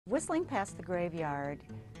Whistling Past the Graveyard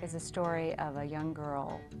is a story of a young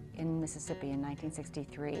girl in Mississippi in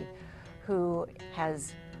 1963 who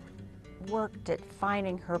has worked at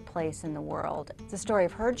finding her place in the world. It's a story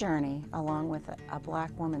of her journey along with a black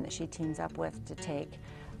woman that she teams up with to take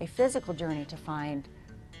a physical journey to find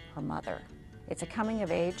her mother. It's a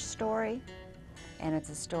coming-of-age story, and it's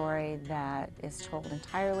a story that is told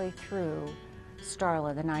entirely through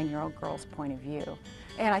Starla, the 9-year-old girl's point of view.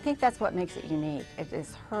 And I think that's what makes it unique. It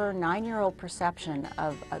is her 9-year-old perception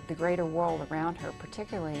of the greater world around her,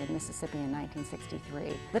 particularly in Mississippi in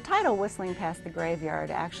 1963. The title, Whistling Past the Graveyard,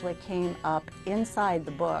 actually came up inside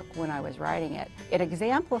the book when I was writing it. It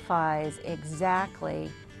exemplifies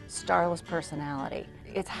exactly Starla's personality.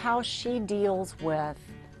 It's how she deals with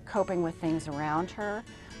coping with things around her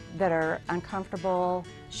that are uncomfortable.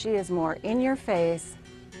 She is more in your face,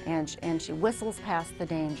 and she whistles past the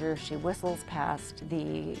danger, she whistles past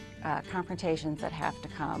the confrontations that have to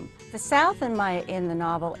come. The South in the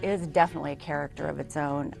novel is definitely a character of its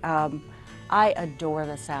own. I adore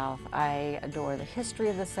the South. I adore the history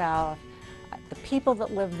of the South, the people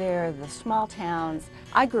that live there, the small towns.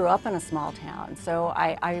 I grew up in a small town, so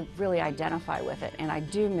I really identify with it, and I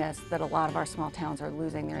do miss that a lot of our small towns are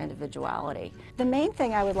losing their individuality. The main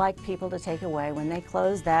thing I would like people to take away when they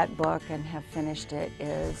close that book and have finished it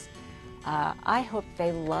is I hope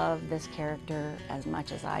they love this character as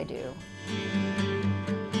much as I do.